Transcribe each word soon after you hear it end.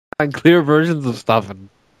find clear versions of stuff, and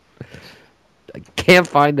I can't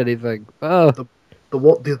find anything. Oh. The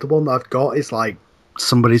one that I've got is like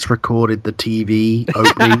somebody's recorded the TV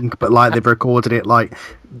opening, but like they've recorded it like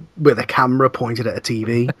with a camera pointed at a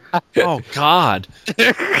TV. Oh God!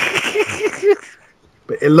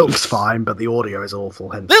 But it looks fine, but the audio is awful.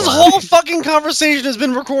 This whole fucking conversation has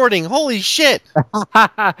been recording. Holy shit!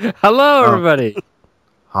 Hello, everybody.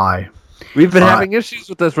 Hi. We've been having issues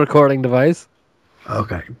with this recording device.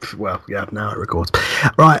 Okay. Well, yeah. Now it records.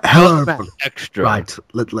 Right. Hello. Extra. Right.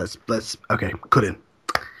 Let's. Okay. Cut in.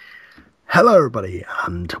 Hello, everybody,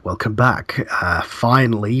 and welcome back.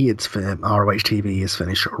 Finally, it's ROH TV is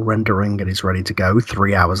finished rendering and is ready to go.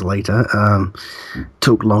 3 hours later,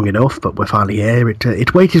 took long enough, but we're finally here.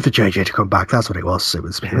 It waited for JJ to come back. That's what it was. It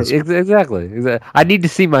was exactly. I need to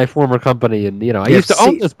see my former company, and I used to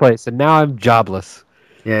own this place, and now I'm jobless.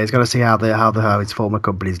 Yeah, he's going to see how his former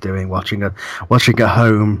company's doing, watching at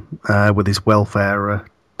home with his welfare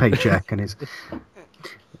paycheck and his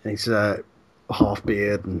half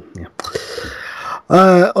beard and yeah.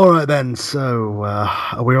 All right then. So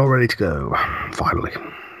are we all ready to go? Finally.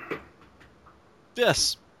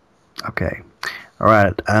 Yes. Okay. All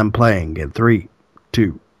right. I'm playing in 3,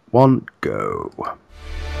 2, 1, go.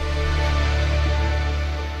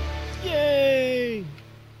 Yay!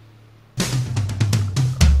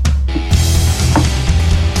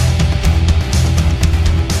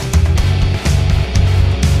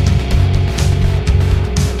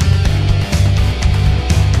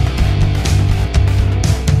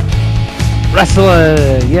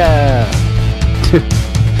 Wrestling, yeah.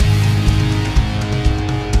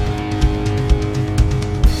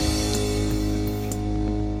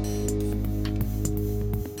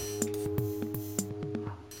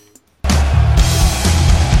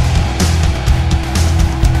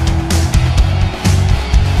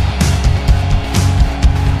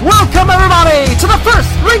 Welcome everybody to the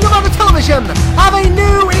first Ring of Honor television of a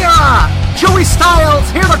new era. Joey Styles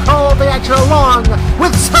here to call the action along with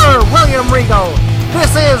Sir William Regal. This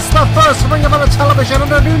is the first Ring of Honor television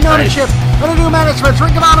under new ownership and a new management.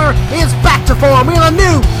 Ring of Honor is back to form. We have a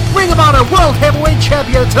new Ring of Honor World Heavyweight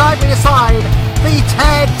Champion tonight. We decide the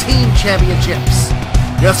Tag Team Championships.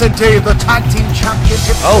 Yes, indeed, the Tag Team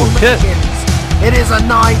Championships. Oh, shit. It is a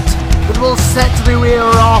night that will set the new era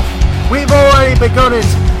off. We've already begun it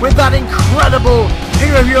with that incredible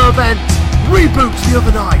pay-per-view event Reboot the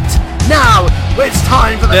other night. Now it's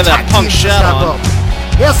time for the tag team to step up.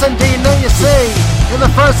 Yes, indeed. Now you see, in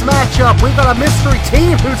the first matchup, we've got a mystery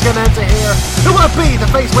team who's going to enter here. Who will it be? The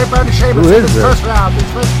face-weight Brandon Sheamus in this first round, this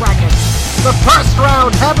first bracket. The first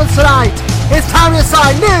round happens tonight. It's time to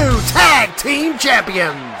decide new tag team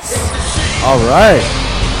champions. All right.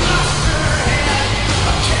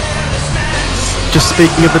 Just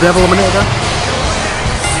speaking of the devil a minute ago.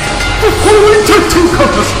 The following tag team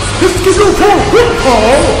contest is scheduled for one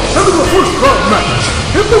fall and in the first round match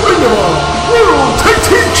in the Ring of Honor World Tag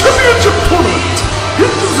Team Championship Tournament.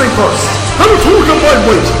 Introducing first, at a total combined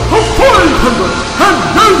weight of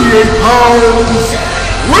 598 pounds,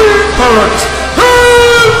 Wade Barrett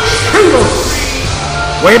and Sheamus.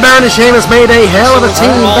 Wade Barrett and Sheamus made a hell of a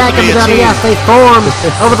team back in the WWF. They formed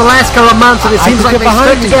over the last couple of months, and it seems like they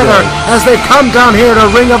stuck together as they come down here to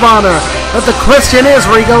Ring of Honor. But the question is,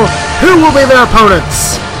 Regal, who will be their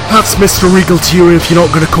opponents? That's Mr. Regal to you if you're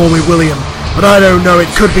not going to call me William. But I don't know,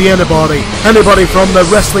 it could be anybody. Anybody from the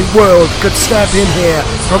wrestling world could step in here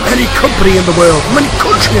from any company in the world, from any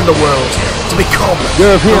country in the world, to become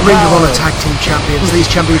the Ring of Honor Tag Team Champions.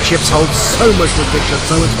 These championships hold so much tradition,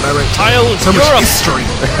 so much merit, so much history.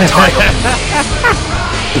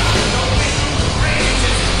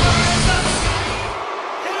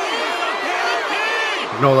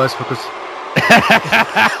 Ignore those fuckers.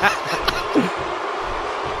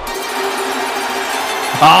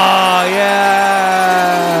 Oh, yeah!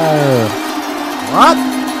 What?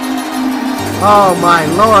 Oh, my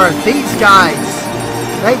lord, these guys.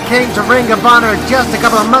 They came to Ring of Honor just a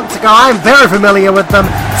couple of months ago. I'm very familiar with them.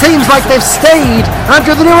 Seems like they've stayed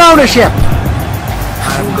under the new ownership.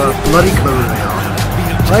 I haven't got a bloody clue who they are.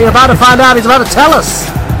 Well, you're about to find out. He's about to tell us.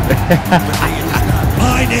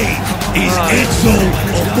 My name is Enzo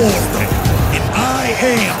Amore, and I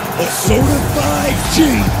am a certified G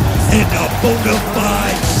and a bona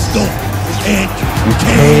fide star, and you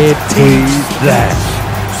can't teach that.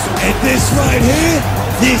 And this right here,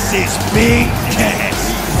 this is Big Cass,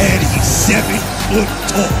 and he's 7 foot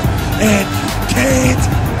tall, and you can't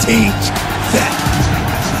teach that.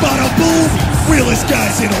 Bada boom, realest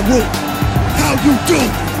guys in a room. How you do?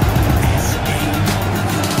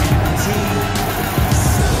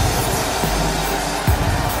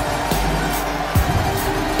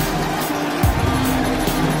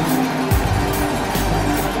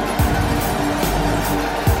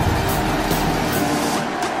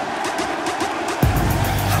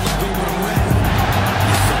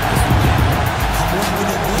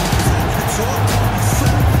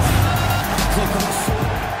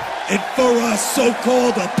 my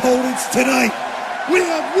so-called opponents tonight, we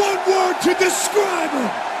have one word to describe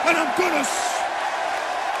them, and I'm gonna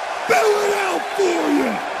spell it out for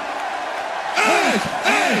you.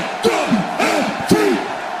 A-A-W-F-T.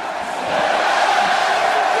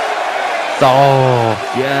 Oh,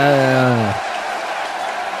 yeah.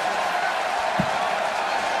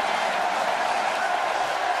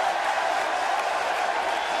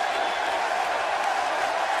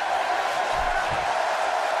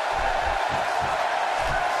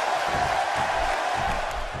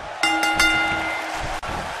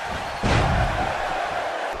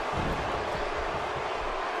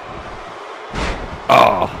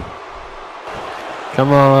 Oh.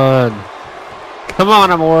 Come on. Come on,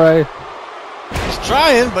 Amore. He's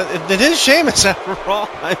trying, but it is Sheamus after all.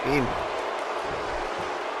 I mean...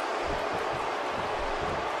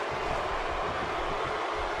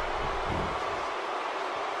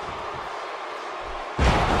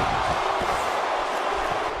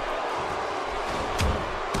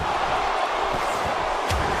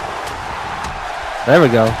 There we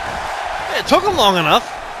go. It took him long enough.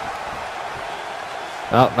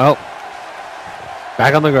 Oh, no.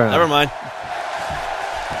 Back on the ground. Never mind.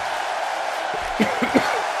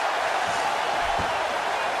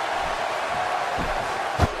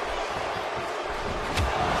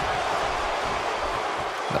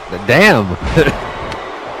 Damn.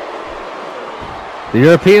 The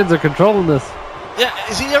Europeans are controlling this. Yeah,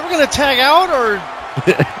 is he ever going to tag out, or...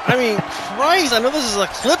 I mean, Christ, I know this is a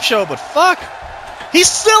clip show, but fuck. He's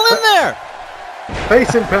still in there.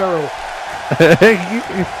 Face in peril.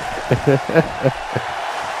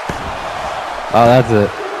 Oh, that's it.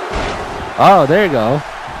 Oh, there you go.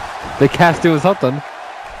 The cat's doing something.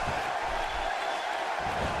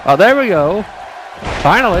 Oh, there we go.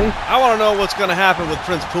 Finally. I want to know what's going to happen with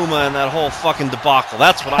Prince Puma and that whole fucking debacle.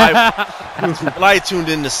 That's what I tuned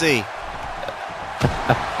in to see.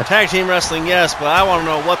 Tag team wrestling, yes, but I want to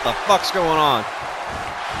know what the fuck's going on.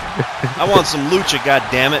 I want some lucha,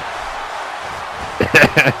 goddammit.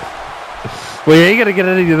 Well, you ain't gonna get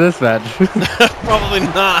any of this match. Probably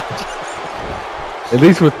not. At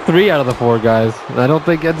least with 3 out of the 4 guys. And I don't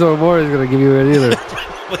think Enzo Amore is gonna give you it either.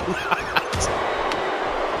 Probably not.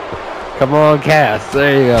 Come on, Cass.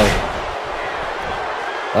 There you go.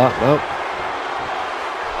 Oh, nope.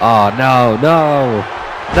 Oh, no, no.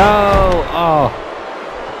 No. Oh.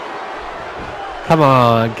 Come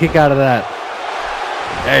on, kick out of that.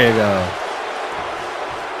 There you go.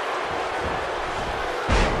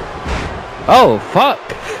 Oh, fuck.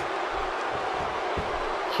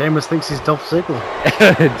 Sheamus thinks he's Dolph Ziggler.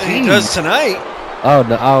 He does tonight. Oh,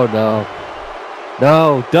 no. Oh, no.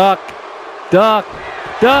 No, duck. Duck.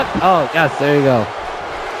 Duck. Oh, yes, there you go.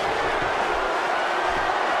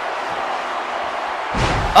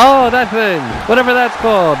 Oh, that thing. Whatever that's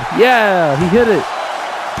called. Yeah, he hit it.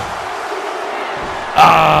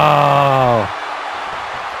 Oh.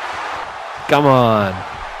 Come on.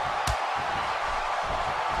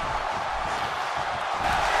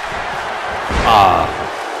 Ah.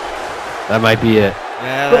 That might be it.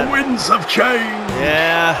 Yeah, The winds have changed.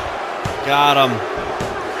 yeah. Got him.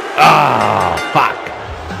 Ah, fuck.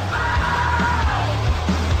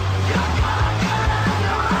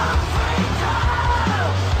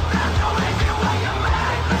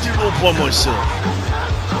 One myself.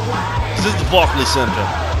 This is the Barclays Center.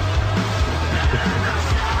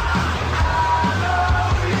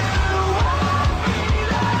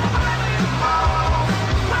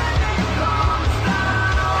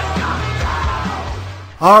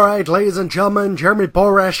 Alright, ladies and gentlemen, Jeremy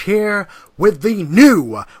Borash here with the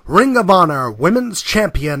new Ring of Honor Women's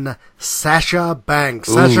Champion, Sasha Banks.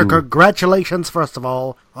 Ooh. Sasha, congratulations, first of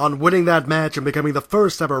all, on winning that match and becoming the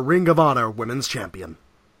first ever Ring of Honor Women's Champion.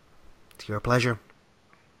 It's your pleasure.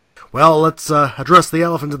 Well, let's address the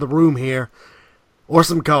elephant in the room here.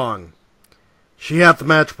 Awesome Kong. She had the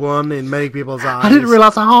match won in many people's eyes. I didn't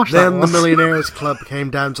realize how harsh that Then was. the Millionaires Club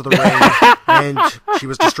came down to the ring, and she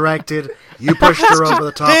was distracted. You pushed her over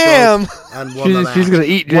the top Damn. rope and won the match. She's gonna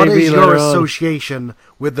eat What JB is your later on. association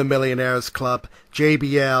with the Millionaires Club,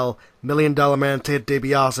 JBL, $1 Million Man Ted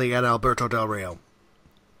DiBiase, and Alberto Del Rio?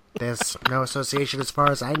 There's no association as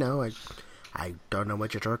far as I know. I don't know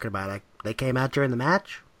what you're talking about. They came out during the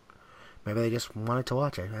match? Maybe they just wanted to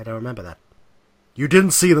watch it. I don't remember that. You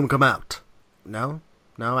didn't see them come out? No,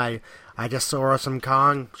 I just saw Awesome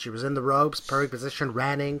Kong. She was in the ropes, perfect position,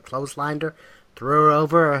 ran in, clotheslined her, threw her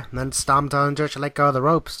over, and then stomped on her to let go of the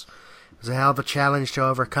ropes. It was a hell of a challenge to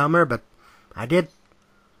overcome her, but I did.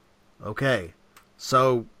 Okay,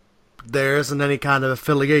 so there isn't any kind of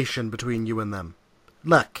affiliation between you and them.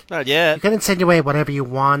 Look, Not yet. you can insinuate whatever you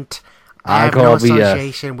want. I have call no BS.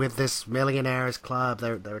 association with this Millionaires Club.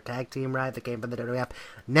 They're a tag team, right? They came from the WWF.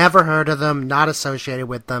 Never heard of them. Not associated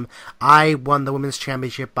with them. I won the women's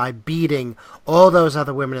championship by beating all those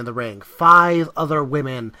other women in the ring. 5 other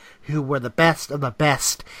women who were the best of the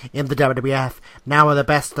best in the WWF. Now are the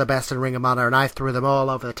best of the best in Ring of Honor, and I threw them all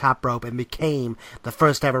over the top rope and became the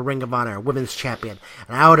first ever Ring of Honor women's champion.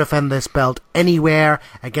 And I will defend this belt anywhere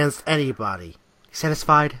against anybody.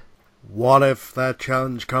 Satisfied? What if that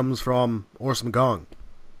challenge comes from Awesome Gong?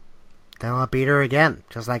 Then I'll beat her again,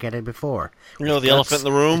 just like I did before. You know, the elephant in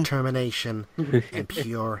the room? Determination and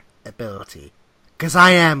pure ability. Because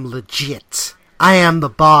I am legit. I am the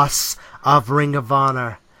boss of Ring of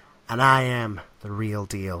Honor. And I am the real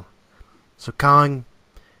deal. So Kong,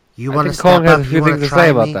 you want to step up? You want to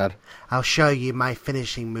try me? That. I'll show you my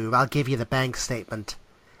finishing move. I'll give you the bank statement.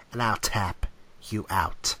 And I'll tap you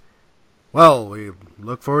out. Well, we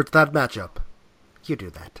look forward to that matchup. You do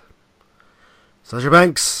that. Sasha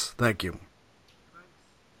Banks, thank you.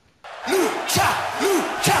 Hey,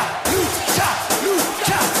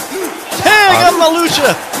 I got my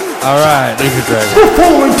Lucha! Alright, Lucha Dragon. The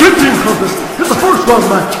following tag team contest is the first round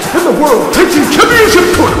match in the World Tag Team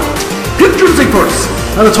Championship Tournament. Introducing first,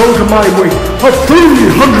 at a total combined weight of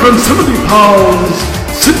 370 pounds,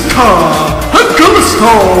 Sin Cara and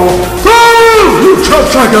Kalisto, the Lucha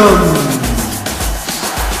Dragons.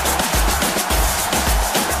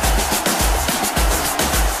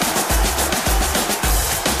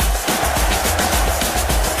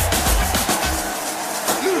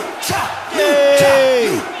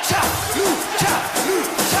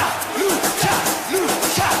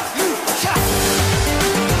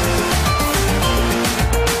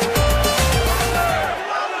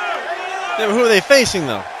 Yeah, but who are they facing,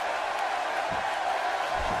 though?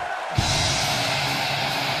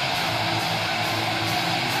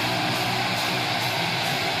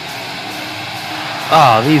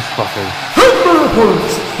 Oh, these fuckers.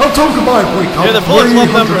 They're the Bullet Club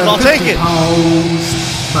members, I'll take it.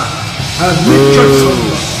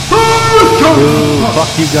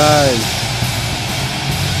 Fuck you guys.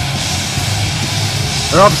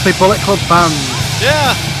 They're obviously Bullet Club fans.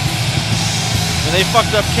 Yeah. And they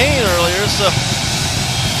fucked up Kane earlier, so...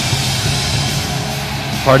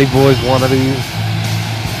 Party Boys wannabes.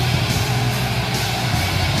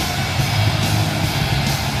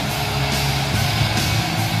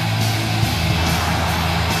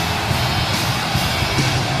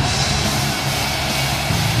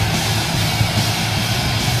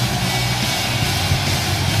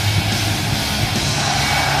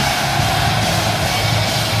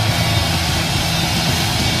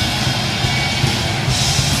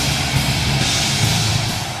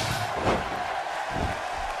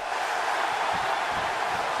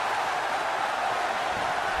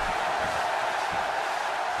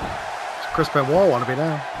 Chris Benoit want to be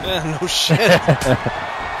now. Yeah, no shit.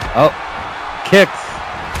 Oh, kicks.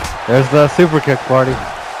 There's the super kick party.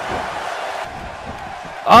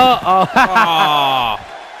 Oh.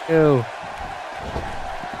 Ew.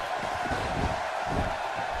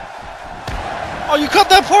 Oh, you cut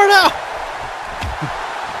that part out.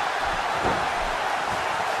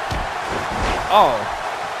 Oh.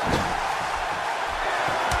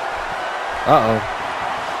 Uh-oh.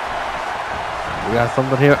 We got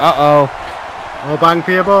something here. Uh-oh. Oh, bang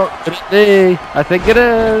for your buck. Could it be? I think it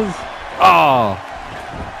is. Oh.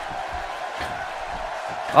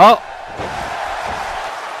 Oh.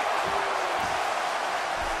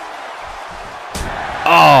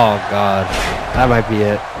 Oh, God. That might be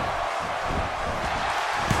it.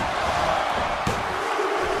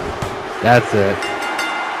 That's it.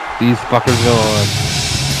 These fuckers go on.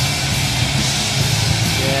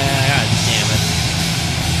 Yeah, god damn it.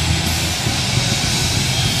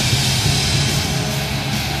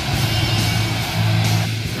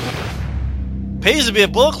 Pays to be a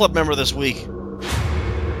Bullet Club member this week.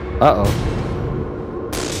 Uh-oh.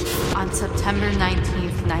 On September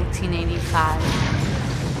 19th, 1985,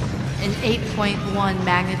 an 8.1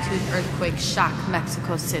 magnitude earthquake shocked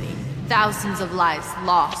Mexico City. Thousands of lives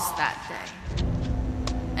lost that day,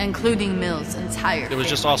 including Mills' entire It was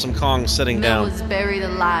just family. Awesome Kong sitting Mill down. was buried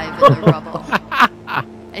alive in the rubble.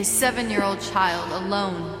 A 7-year-old child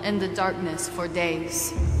alone in the darkness for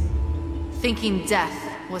days, thinking death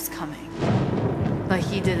was coming. But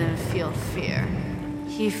he didn't feel fear.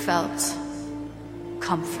 He felt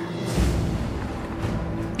comfort.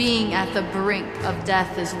 Being at the brink of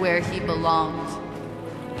death is where he belonged.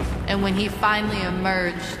 And when he finally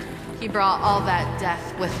emerged, he brought all that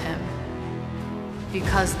death with him.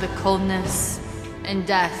 Because the coldness and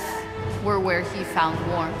death were where he found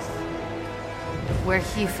warmth. Where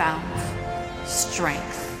he found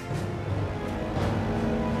strength.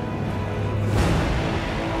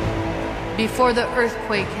 Before the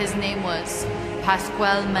earthquake, his name was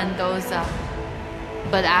Pascual Mendoza.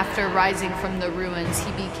 But after rising from the ruins,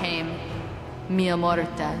 he became Mil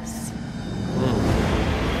Muertes.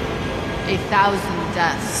 1,000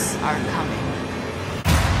 deaths are coming.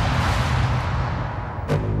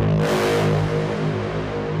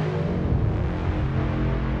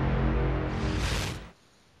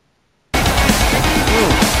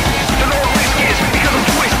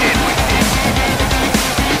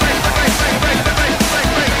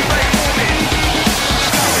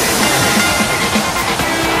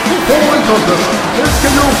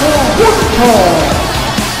 Scheduled for one fall.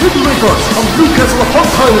 Middleweight from Newcastle upon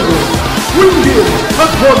Tyler. Ringed in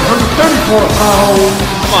at 134 pounds.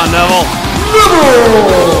 Come on, Neville.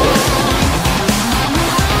 Neville!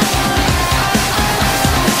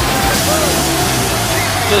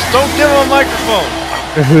 Just don't give him a microphone.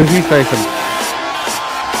 Who's he facing?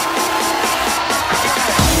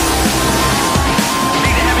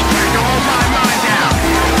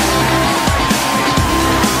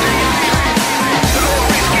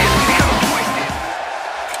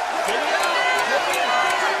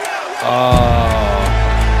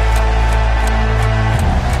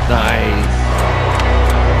 Nice.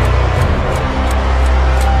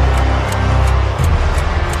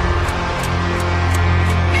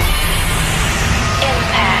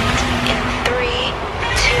 Impact in 3,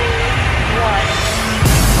 2, 1.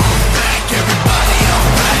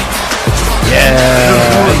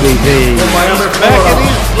 Yeah, MVP. Back and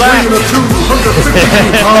he's black.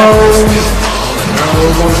 250 pounds. Now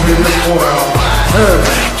once we get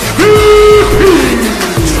MVP.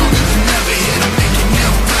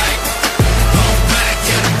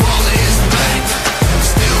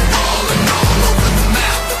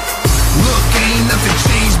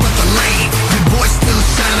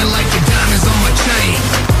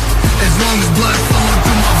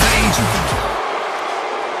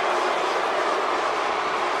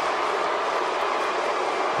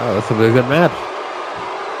 Oh, this will be a good match.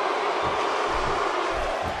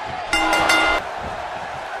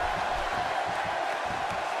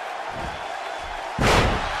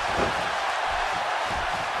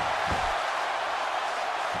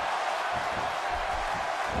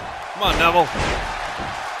 Come on, Neville.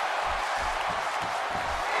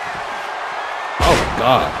 Oh,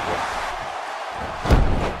 God.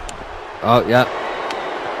 Oh, yeah.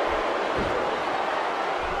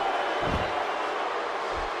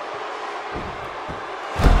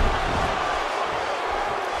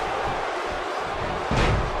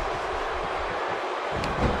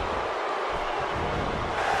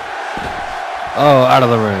 Oh, out of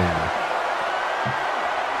the ring.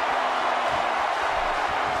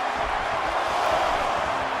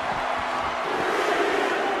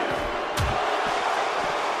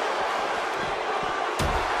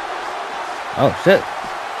 Oh, shit.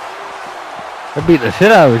 They're beating the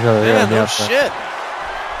shit out of each other here Yeah, on the no outside. shit.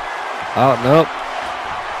 Oh, nope.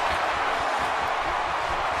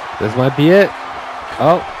 This might be it.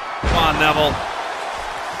 Oh. Come on, Neville.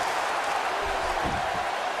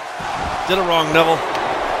 Did it wrong, Neville.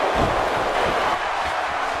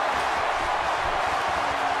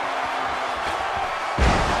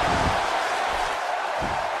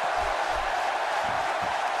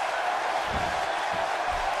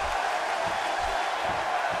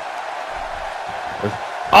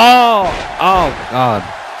 Oh! Oh, God.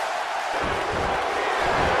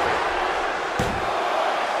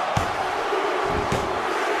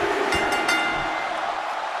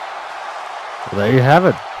 Well, there you have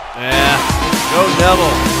it. Yeah. Go,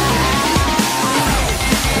 Neville.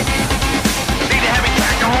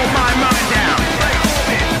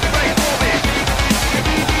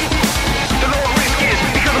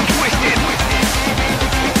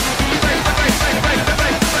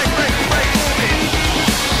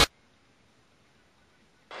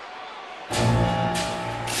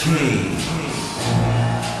 King,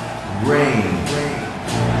 reign,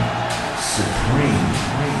 supreme.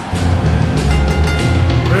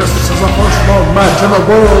 This is the first long match in the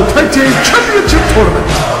World Tag Team Championship Tournament.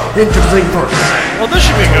 Introducing first, Well, this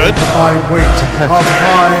should be good. by weight of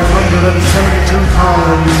 572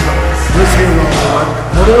 pounds, this hero and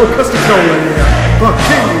Mario Castagnoli, the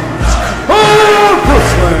Kings of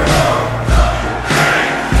Wrestling.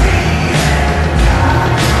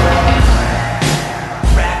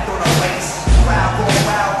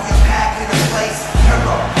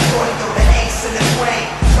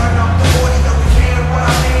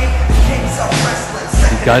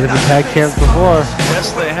 These guys have been tag champs before.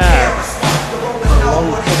 Yes, they have.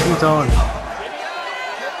 Long fucking time.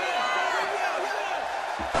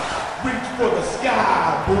 Reach for the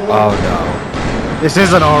sky, boy. Oh, no. This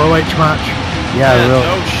is an ROH match. Yeah, real.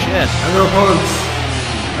 No shit. And their opponents,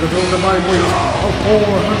 at a total combined weight of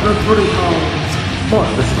 430 pounds, Mark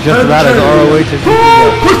This is just about as ROH as you can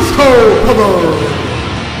get. Crystal Power.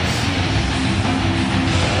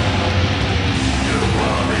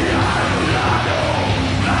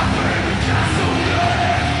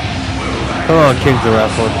 Come on, Kings of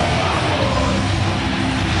Wrestling.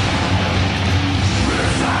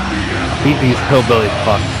 Beat these hillbilly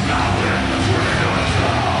fucks.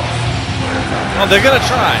 Oh, they're gonna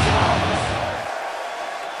try.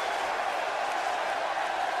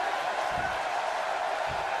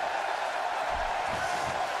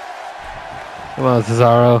 Come on,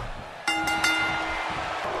 Cesaro.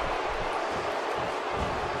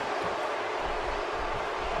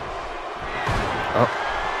 Oh.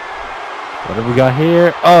 What have we got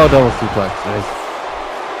here? Oh, double suplex. Nice.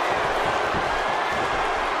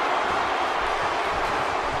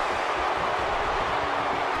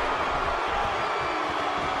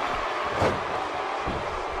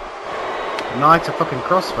 Knights are fucking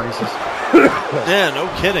crossfaces. Yeah, no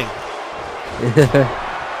kidding.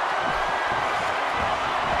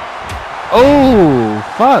 Oh,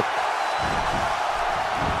 fuck.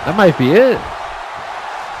 That might be it.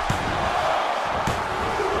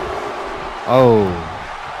 Oh.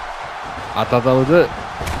 I thought that was it.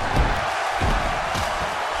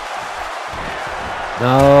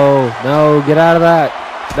 No, get out of that.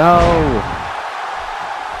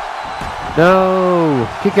 No,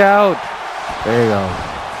 kick out. There you go.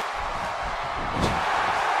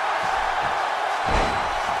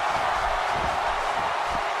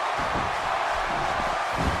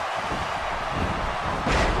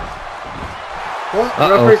 What?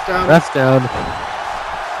 Uh-oh. Referee's down. That's down.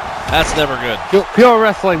 That's never good. Pure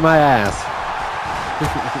wrestling my ass.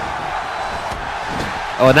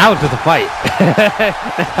 Oh, now it's just a fight.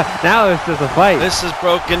 Now it's just a fight. This is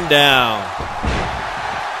broken down.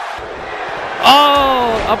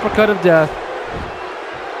 Oh, uppercut of death.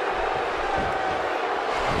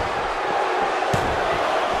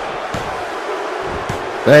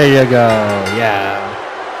 There you go.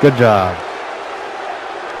 Yeah. Good job.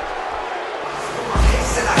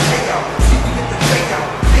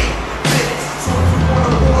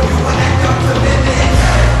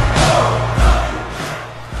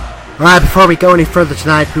 Alright, before we go any further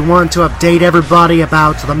tonight, we want to update everybody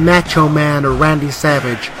about the Macho Man or Randy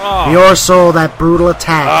Savage. We all saw that brutal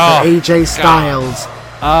attack that AJ Styles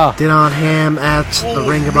did on him at the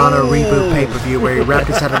Ring of Honor Reboot pay-per-view, where he wrapped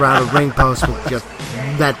his head around a ring post with just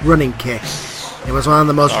that running kick. It was one of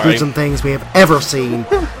the most gruesome things we have ever seen.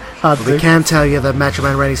 But we can tell you that Macho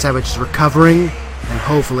Man Randy Savage is recovering, and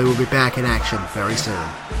hopefully will be back in action very soon.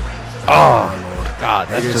 Oh, Lord. God,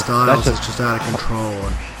 AJ Styles is just out of control.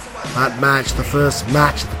 And that match, the first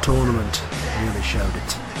match of the tournament, really showed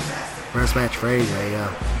it. First match for AJ,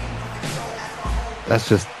 yeah. That's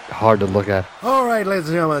just hard to look at. Alright, ladies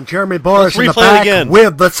and gentlemen, Jeremy Boris in the replay it back again.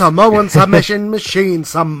 with the Samoan Submission Machine,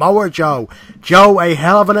 Samoa Joe. Joe, a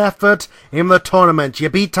hell of an effort in the tournament. You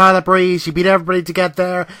beat Tyler Breeze, you beat everybody to get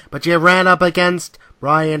there, but you ran up against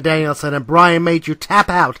Bryan Danielson, and Bryan made you tap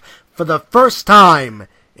out for the first time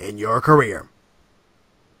in your career.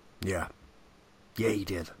 Yeah, he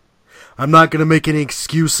did. I'm not going to make any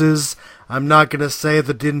excuses. I'm not going to say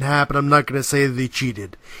that didn't happen. I'm not going to say that he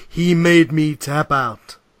cheated. He made me tap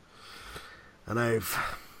out. And I've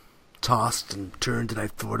tossed and turned and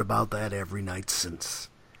I've thought about that every night since.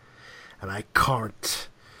 And I can't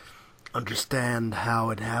understand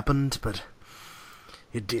how it happened, but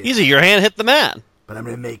it did. Easy, your hand hit the mat. But I'm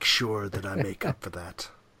going to make sure that I make up for that.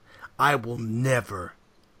 I will never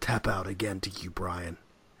tap out again to you, Bryan.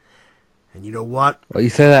 And you know what? Well, you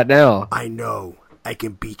say that now. I know I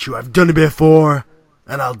can beat you. I've done it before,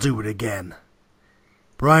 and I'll do it again.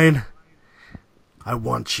 Bryan, I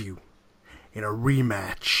want you in a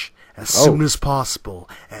rematch as soon as possible.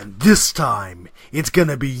 And this time, it's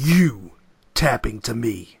gonna be you tapping to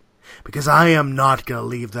me. Because I am not gonna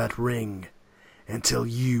leave that ring until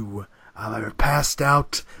you are either passed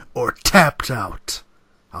out or tapped out.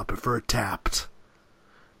 I'll prefer tapped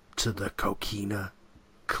to the coquina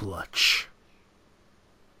clutch.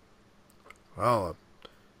 Well,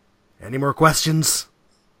 any more questions?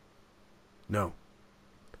 No.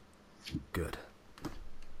 Good.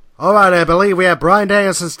 Alright, I believe we have Bryan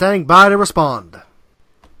Danielson standing by to respond.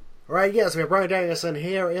 Alright, yes, we have Bryan Danielson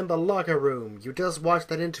here in the locker room. You just watched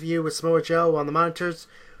that interview with Samoa Joe on the monitors.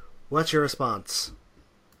 What's your response?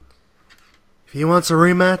 If he wants a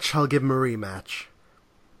rematch, I'll give him a rematch.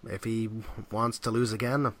 If he wants to lose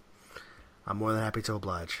again, I'm more than happy to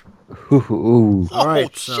oblige. Ooh. All right,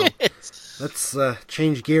 Oh, shit. let's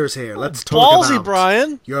change gears here. Let's talk Ballsy, about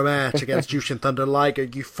Brian. your match against Jushin Thunder Liger.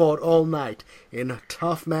 You fought all night in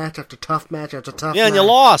tough match after tough match after tough match. Yeah, and you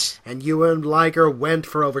lost. And you and Liger went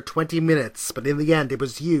for over 20 minutes, but in the end, it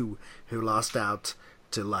was you who lost out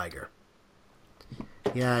to Liger.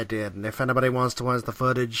 Yeah, I did. And if anybody wants to watch the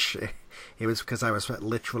footage, it was because I was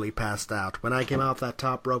literally passed out. When I came off that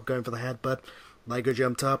top rope going for the headbutt, Liger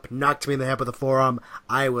jumped up, knocked me in the head with a forearm.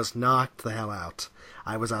 I was knocked the hell out.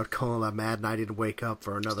 I was out cold, I'm mad, and I didn't wake up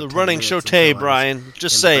for another 10 minutes. The running showtay, Brian.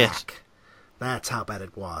 Just say it. That's how bad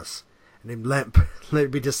it was. And let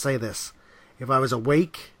me just say this. If I was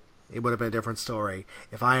awake, it would have been a different story.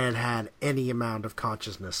 If I had had any amount of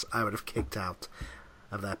consciousness, I would have kicked out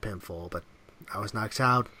of that pinfall. But I was knocked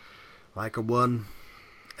out. Liger won.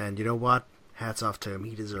 And you know what? Hats off to him.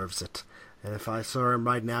 He deserves it. And if I saw him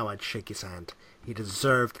right now, I'd shake his hand. He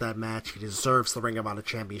deserved that match. He deserves the Ring of Honor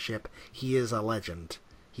Championship. He is a legend.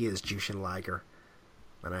 He is Jushin Liger.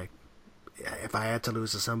 And if I had to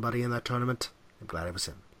lose to somebody in that tournament, I'm glad it was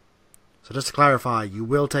him. So just to clarify, you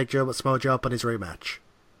will take Samoa Joe up on his rematch.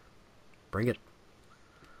 Bring it.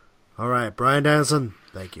 Alright, Brian Danielson,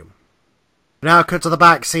 thank you. Now cut to the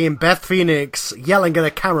back, seeing Beth Phoenix yelling at a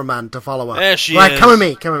cameraman to follow her. There she right, is. come with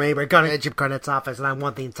me. We're going to Jim Cornette's office, and I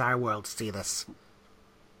want the entire world to see this.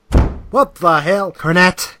 What the hell?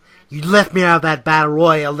 Cornette, you left me out of that battle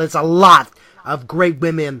royal. There's a lot of great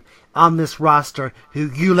women on this roster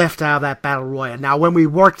who you left out of that battle royal. Now, when we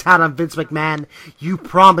worked out on Vince McMahon, you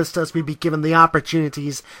promised us we'd be given the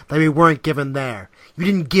opportunities that we weren't given there. You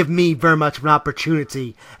didn't give me very much of an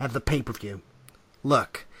opportunity at the pay-per-view.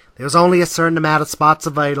 Look, there was only a certain amount of spots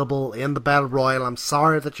available in the battle royal. I'm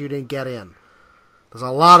sorry that you didn't get in. There's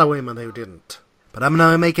a lot of women who didn't. But I'm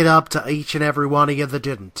going to make it up to each and every one of you that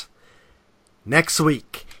didn't. Next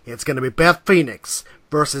week, it's going to be Beth Phoenix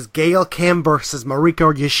versus Gail Kim versus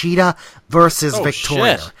Mariko Yoshida versus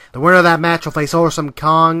Victoria. Shit. The winner of that match will face Awesome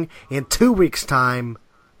Kong in 2 weeks' time.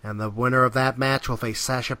 And the winner of that match will face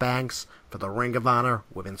Sasha Banks for the Ring of Honor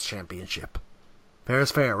Women's Championship. Fair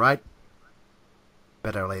is fair, right?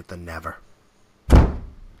 Better late than never.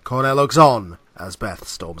 Cornell looks on as Beth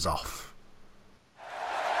storms off.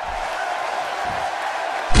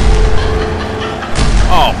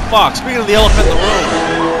 Oh, fuck. Speaking of the elephant in the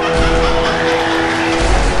room.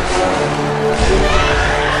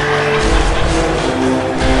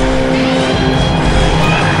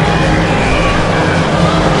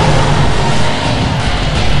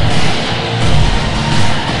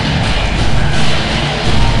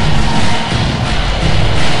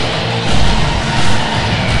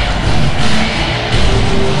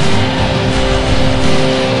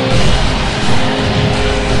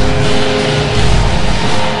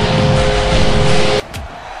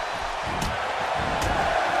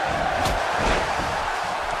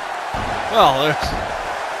 Well,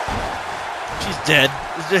 she's dead.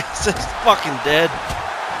 She's fucking dead.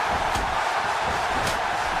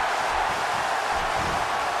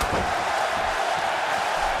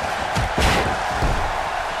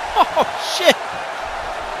 Oh, shit.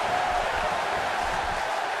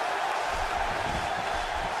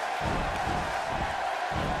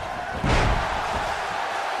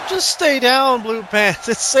 Just stay down, Blue Pants.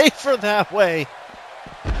 It's safer that way.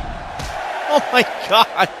 Oh, my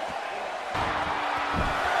God.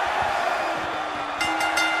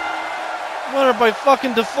 Winner by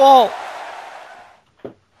fucking default.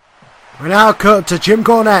 We're now cut to Jim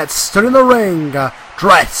Cornette stood in the ring,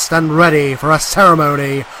 dressed and ready for a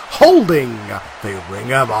ceremony holding the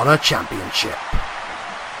Ring of Honor Championship.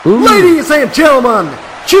 Ooh. Ladies and gentlemen,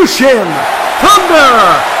 Jushin Thunder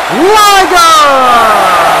Liger!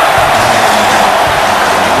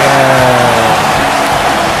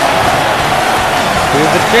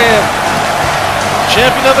 Who's the champ?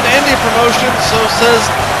 Champion of an indie promotion, so says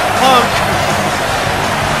Punk.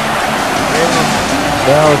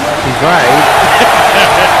 Well, he's right.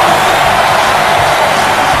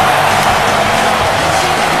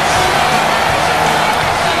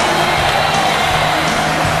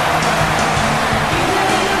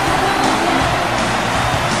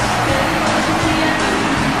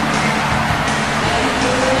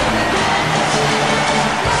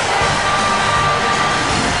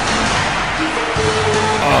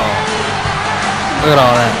 Look at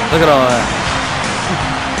all that. Look at all that.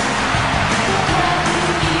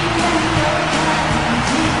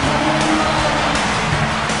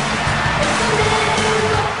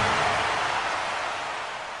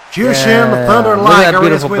 Jushin Thunder Liger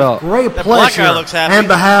is with great pleasure and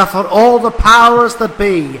behalf of all the powers that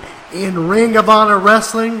be in Ring of Honor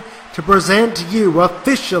Wrestling to present to you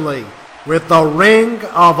officially with the Ring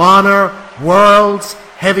of Honor World's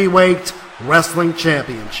Heavyweight Wrestling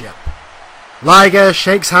Championship. Liger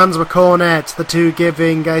shakes hands with Cornette, the two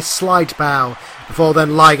giving a slight bow, before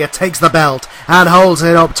then Liger takes the belt and holds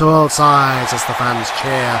it up to all sides as the fans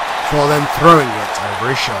cheer, before then throwing it over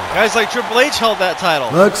his shoulder. Guys like Triple H held that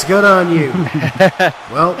title. Looks good on you.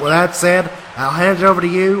 Well, with that said, I'll hand it over to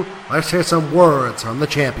you. Let's hear some words from the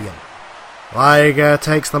champion. Liger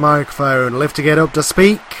takes the microphone, lifting it up to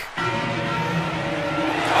speak.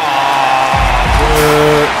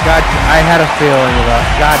 God, I had a feeling about.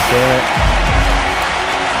 God damn it!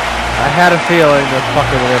 I had a feeling that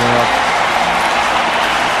fucker would interrupt.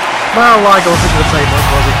 Well, Liger was into the same one,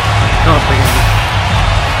 was he? Not thinking.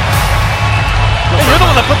 Hey, you're the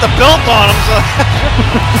one that put the belt on him, so.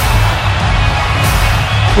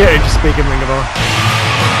 Yeah, just speaking Ring of Honor.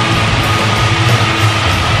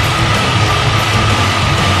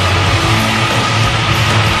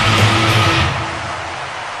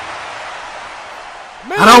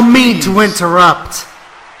 I don't mean to interrupt.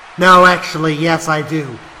 No, actually, yes, I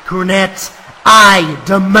do. Cornette, I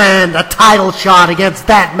demand a title shot against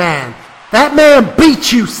that man. That man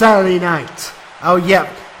beat you Saturday night. Oh,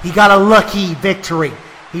 yep, he got a lucky victory.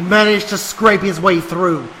 He managed to scrape his way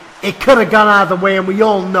through. It could have gone out of the way, and we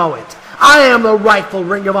all know it. I am the rightful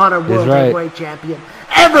Ring of Honor World Heavyweight Champion.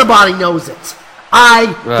 Everybody knows it. I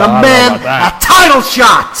demand a title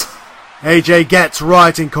shot. AJ gets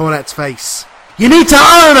right in Cornette's face. You need to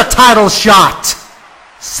earn a title shot.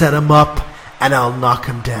 Set him up, and I'll knock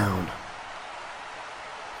him down.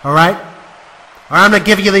 Alright? Or I'm going to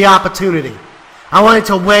give you the opportunity. I wanted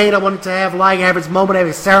to wait. I wanted to have Liger have his moment, have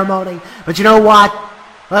his ceremony. But you know what?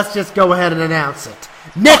 Let's just go ahead and announce it.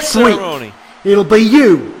 Next week, it'll be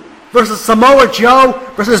you versus Samoa Joe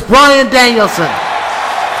versus Bryan Danielson.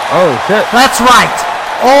 Oh, shit. That's right.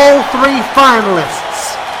 All three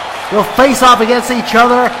finalists will face off against each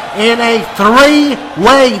other in a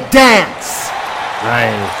three-way dance.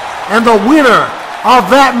 Nice. And the winner of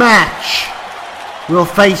that match will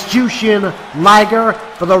face Jushin Liger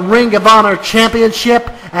for the Ring of Honor Championship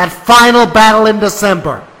at Final Battle in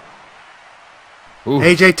December. Ooh.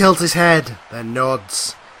 AJ tilts his head, then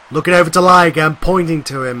nods, looking over to Liger and pointing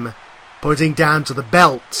to him, pointing down to the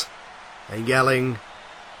belt, and yelling,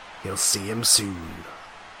 "He'll see him soon."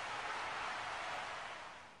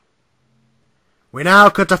 We now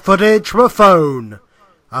cut to footage from a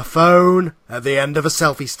phone at the end of a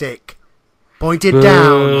selfie stick, pointed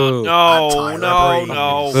down at Tyler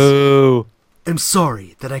Breeze. Boo. I'm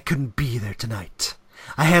sorry that I couldn't be there tonight.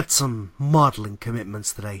 I had some modeling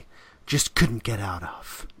commitments that I just couldn't get out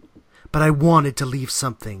of. But I wanted to leave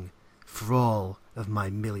something for all of my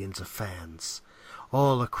millions of fans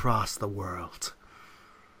all across the world.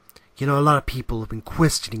 You know, a lot of people have been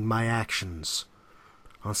questioning my actions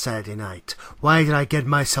on Saturday night. Why did I get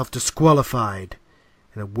myself disqualified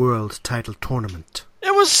in a world title tournament?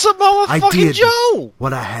 It was Samoa fucking Joe!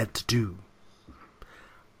 What I had to do.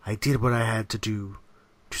 I did what I had to do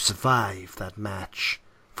to survive that match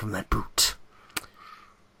from that boot.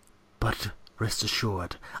 But rest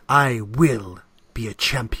assured, I will be a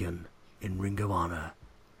champion in Ring of Honor.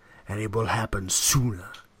 And it will happen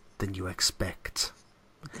sooner than you expect.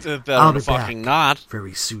 I'll be fucking back not.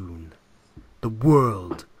 very soon. The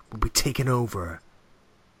world will be taken over.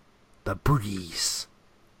 The breeze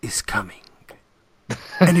is coming.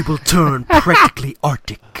 And it will turn practically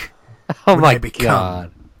Arctic. Oh when my I become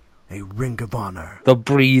god. a Ring of Honor. The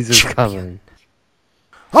breeze is champion. coming.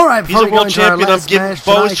 Alright, He's a world champion. I'm giving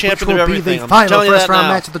Bo's champion of everything. The I'm final telling you first that round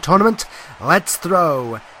now. match of the tournament. Let's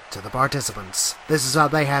throw to the participants. This is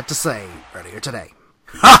what they had to say earlier today.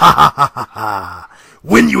 Ha ha ha ha ha!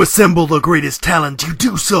 When you assemble the greatest talent, you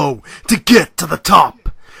do so to get to the top.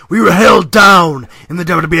 We were held down in the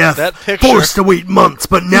WWF, forced to wait months,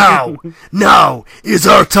 but now is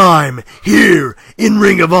our time. Here in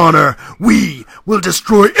Ring of Honor, we will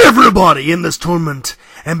destroy everybody in this tournament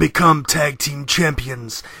and become tag team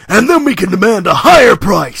champions. And then we can demand a higher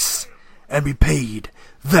price and be paid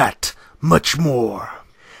that much more.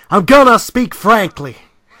 I'm gonna speak frankly.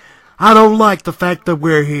 I don't like the fact that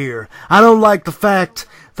we're here. I don't like the fact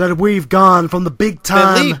that we've gone from the big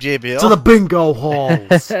time to the bingo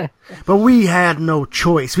halls. But we had no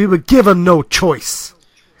choice. We were given no choice.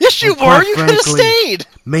 Yes, you were. You could have stayed.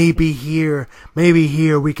 Maybe here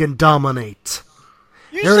we can dominate.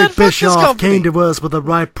 You Eric said, "Fuck this Bischoff company." came to us with the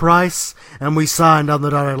right price, and we signed on the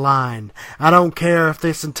dotted line. I don't care if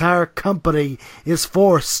this entire company is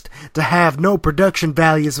forced to have no production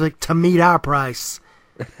values to meet our price.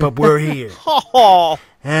 But we're here.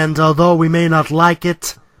 And although we may not like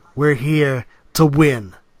it, we're here to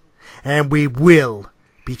win. And we will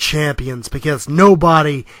be champions because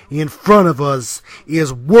nobody in front of us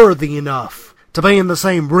is worthy enough to be in the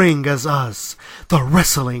same ring as us, the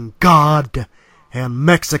wrestling god and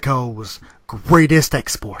Mexico's greatest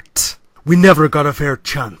export. We never got a fair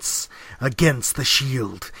chance against the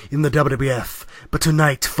Shield in the WWF, but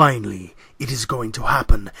tonight, finally, it is going to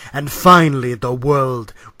happen, and finally the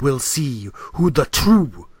world will see who the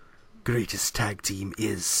true greatest tag team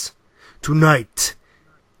is. Tonight,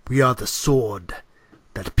 we are the sword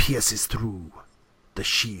that pierces through the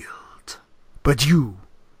Shield. But you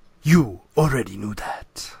already knew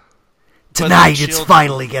that. Tonight it's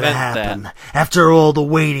finally gonna happen. After all the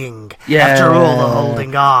waiting, after all the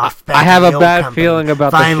holding off. I have a bad feeling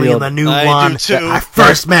about finally the Shield. The new one. Our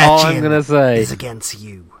first match is against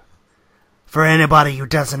you. For anybody who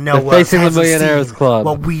doesn't know what facing the Millionaires Club.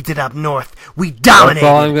 What we did up north, we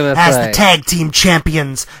dominated as the tag team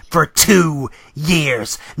champions for 2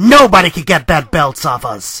 years. Nobody could get that belts off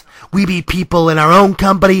us. We beat people in our own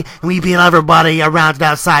company, and we beat everybody around and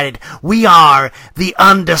outside it. We are the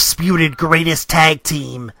undisputed greatest tag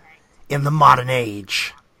team in the modern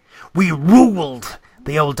age. We ruled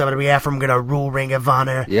the old WWF. I'm gonna rule Ring of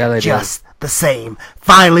Honor. Yeah, they just the same.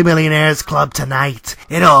 Finally, Millionaires Club tonight.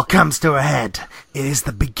 It all comes to a head. It is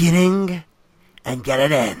the beginning and get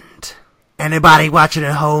an end. Anybody watching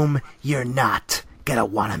at home, you're not gonna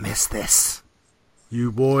wanna miss this.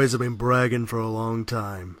 You boys have been bragging for a long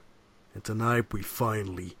time. And tonight we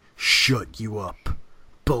finally shut you up.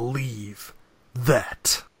 Believe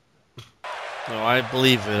that. No, I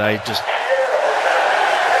believe it. I just...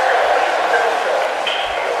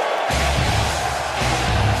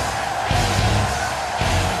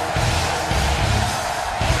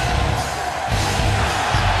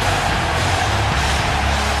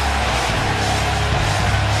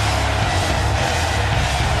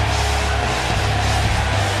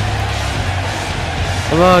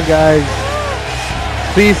 Come on, guys.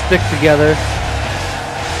 Please stick together.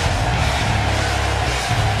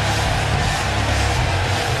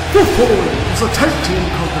 The following is a tag team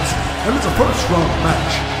contest, and it's a first round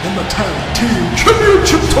match in the tag team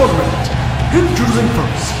championship tournament. Introducing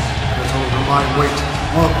first, at a total combined weight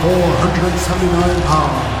of 479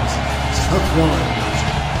 pounds, Seth Rollins,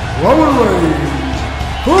 Roman Reigns,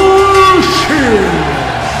 The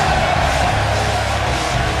Shield.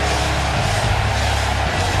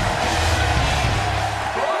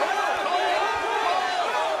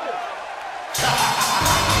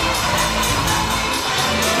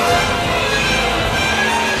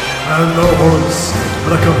 And the horse,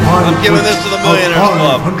 at a combined I'm giving this to the Millionaires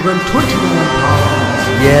Club. 529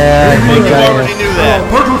 pounds. Yeah, I think you already knew that.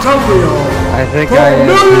 I think I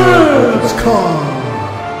Millionaires Club.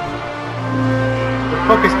 The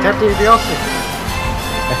fuck is Ted DiBiase?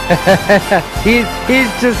 he's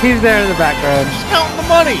there in the background. Just counting the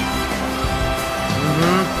money.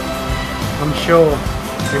 I'm sure.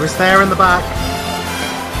 He was there in the back.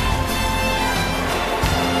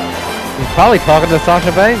 He's probably talking to Sasha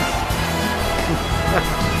Banks.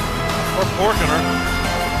 Or porking her.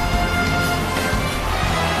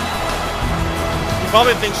 He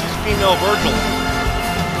probably thinks she's female Virgil.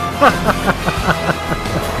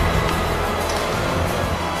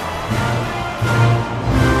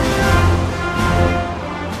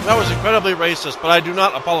 That was incredibly racist, but I do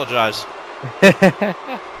not apologize.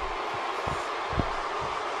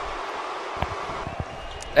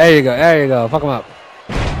 There you go. Fuck him up.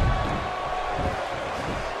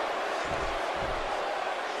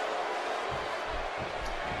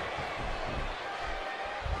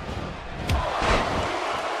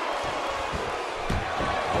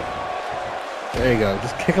 There you go.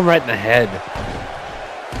 Just kick him right in the head.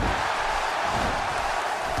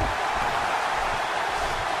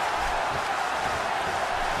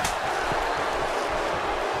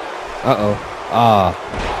 Uh-oh. Ah.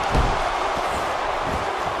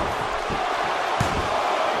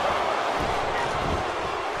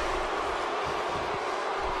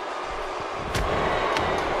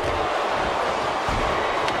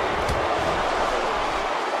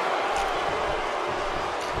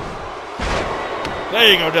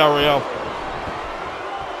 There you go, Del Rio.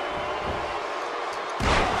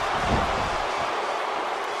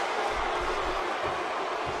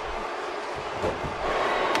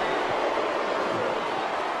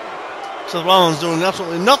 Seth Rollins doing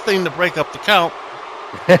absolutely nothing to break up the count.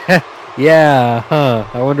 Yeah, huh.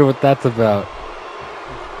 I wonder what that's about.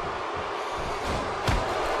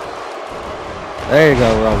 There you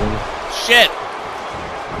go, Roman. Shit.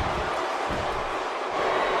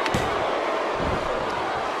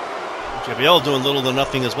 JBL doing little to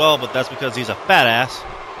nothing as well, but that's because he's a fat ass.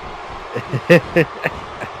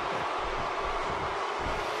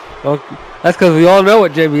 Okay. That's because we all know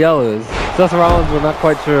what JBL is. Seth Rollins we're not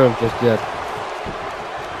quite sure of just yet.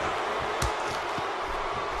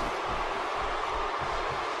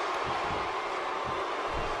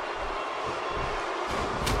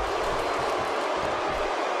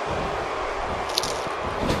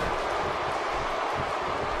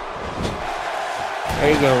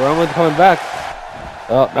 There you go, Roman's coming back.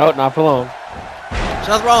 Oh, no, not for long.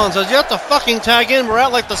 Seth Rollins says, you have to fucking tag in. We're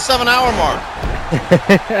at like the 7-hour mark.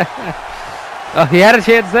 Oh, he had a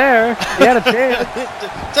chance there. He had a chance.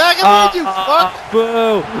 Tag him in, you fuck.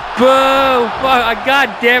 Boo. Boo. Fuck. God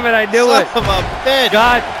damn it, I knew it. Son of a bitch.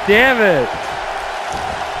 God damn it.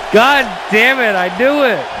 God damn it, I knew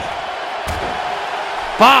it.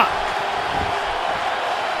 Fuck.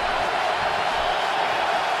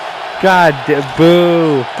 God damn.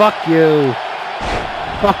 Boo. Fuck you.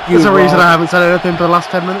 Fuck you. There's a reason I haven't said anything for the last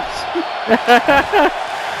 10 minutes.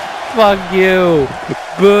 Fuck you.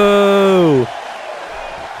 Boo.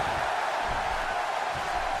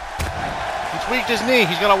 He's tweaked his knee.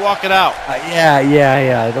 He's got to walk it out.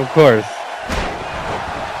 Yeah, of course.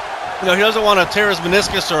 You know, he doesn't want to tear his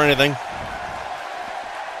meniscus or anything.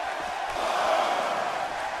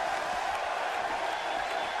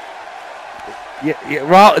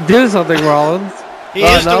 Yeah, do something, Rollins. He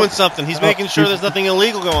is doing something. He's making sure there's nothing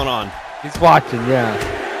illegal going on. He's watching, yeah.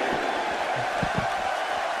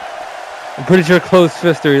 I'm pretty sure closed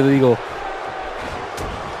fists are illegal.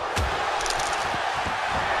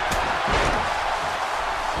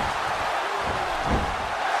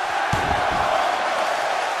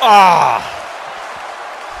 Ah!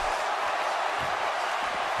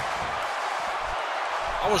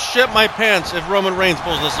 I will shit my pants if Roman Reigns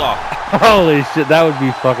pulls this off. Holy shit, that would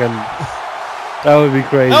be fucking... That would be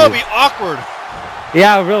crazy. That would be awkward.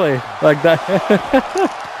 Yeah, really. Like that.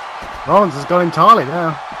 Rollins has gone entirely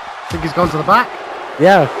now. I think he's gone to the back.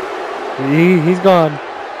 Yeah. He's gone.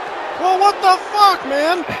 Well, what the fuck,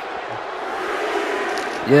 man?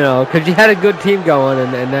 You know, because you had a good team going,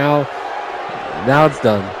 and now it's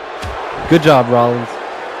done. Good job, Rollins.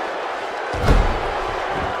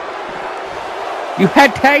 You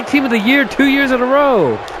had Tag Team of the Year 2 years in a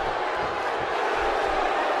row.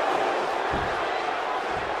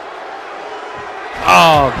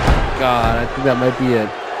 Oh, God. I think that might be it.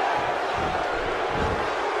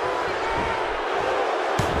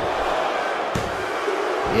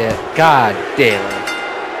 Yeah, God damn it.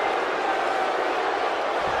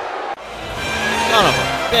 Son of a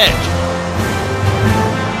bitch.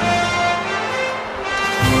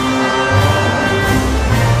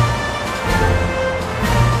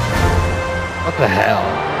 What the hell?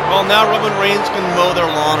 Well, now Roman Reigns can mow their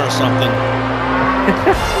lawn or something.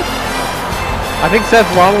 I think Seth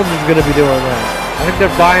Rollins is going to be doing that. I think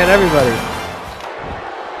they're buying everybody.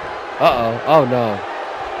 Uh-oh. Oh, no.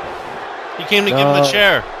 He came to give him the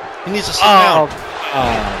chair. He needs to sit Oh. down.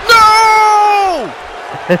 No!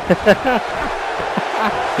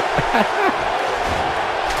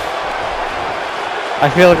 I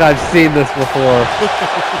feel like I've seen this before.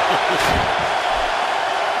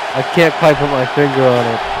 I can't quite put my finger on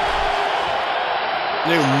it.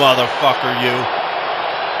 You motherfucker, you.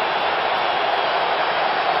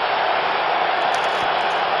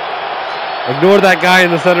 Ignore that guy in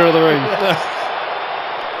the center of the ring.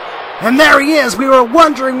 And there he is. We were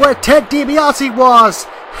wondering where Ted DiBiase was,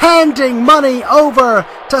 handing money over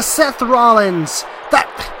to Seth Rollins.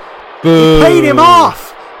 Boo. He paid him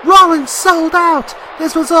off. Rollins sold out.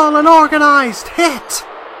 This was all an organized hit.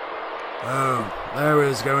 Oh, there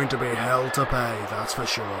is going to be hell to pay, that's for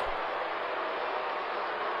sure.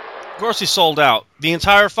 Of course he sold out. The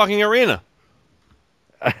entire fucking arena.